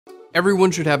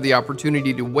Everyone should have the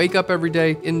opportunity to wake up every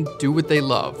day and do what they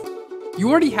love.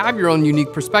 You already have your own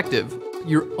unique perspective,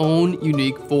 your own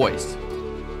unique voice.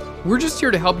 We're just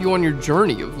here to help you on your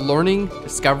journey of learning,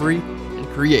 discovery, and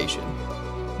creation.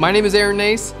 My name is Aaron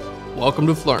Nace. Welcome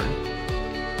to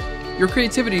PHLEARN. Your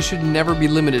creativity should never be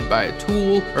limited by a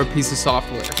tool or a piece of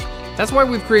software. That's why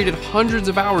we've created hundreds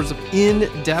of hours of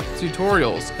in-depth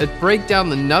tutorials that break down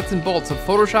the nuts and bolts of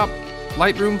Photoshop,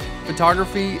 Lightroom,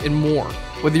 photography, and more.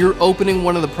 Whether you're opening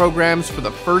one of the programs for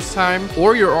the first time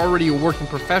or you're already a working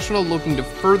professional looking to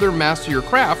further master your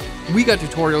craft, we got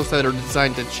tutorials that are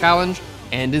designed to challenge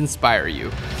and inspire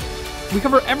you. We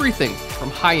cover everything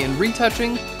from high-end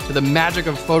retouching to the magic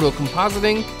of photo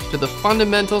compositing to the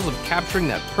fundamentals of capturing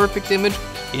that perfect image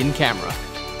in camera.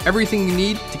 Everything you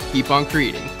need to keep on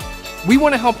creating. We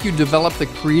want to help you develop the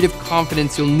creative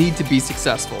confidence you'll need to be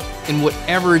successful in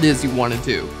whatever it is you want to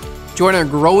do. Join our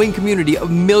growing community of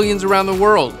millions around the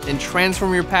world and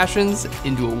transform your passions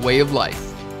into a way of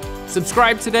life.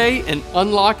 Subscribe today and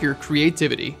unlock your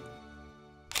creativity.